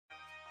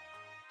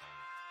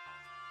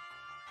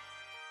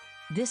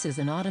This is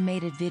an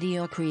automated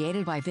video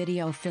created by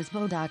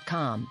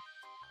VideoFizbo.com.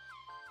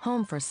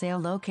 Home for sale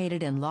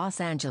located in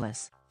Los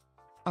Angeles.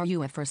 Are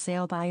you a for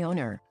sale by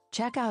owner?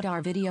 Check out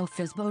our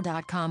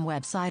VideoFizbo.com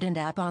website and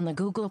app on the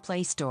Google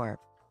Play Store.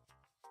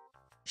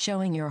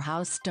 Showing your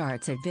house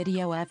starts at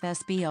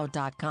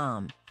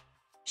VideoFizbo.com.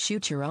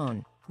 Shoot your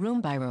own,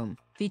 room by room,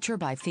 feature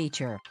by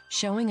feature,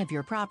 showing of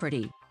your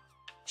property.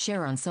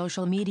 Share on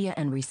social media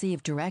and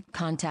receive direct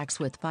contacts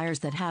with buyers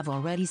that have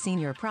already seen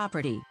your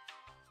property.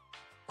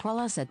 Call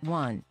us at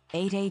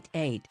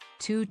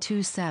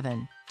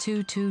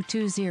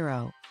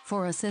 1-888-227-2220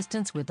 for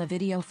assistance with the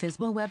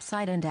VideoFizbo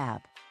website and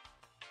app.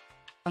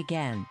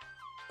 Again,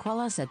 call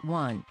us at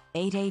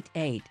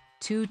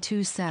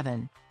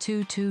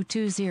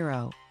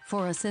 1-888-227-2220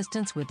 for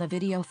assistance with the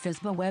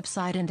VideoFizbo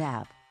website and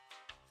app.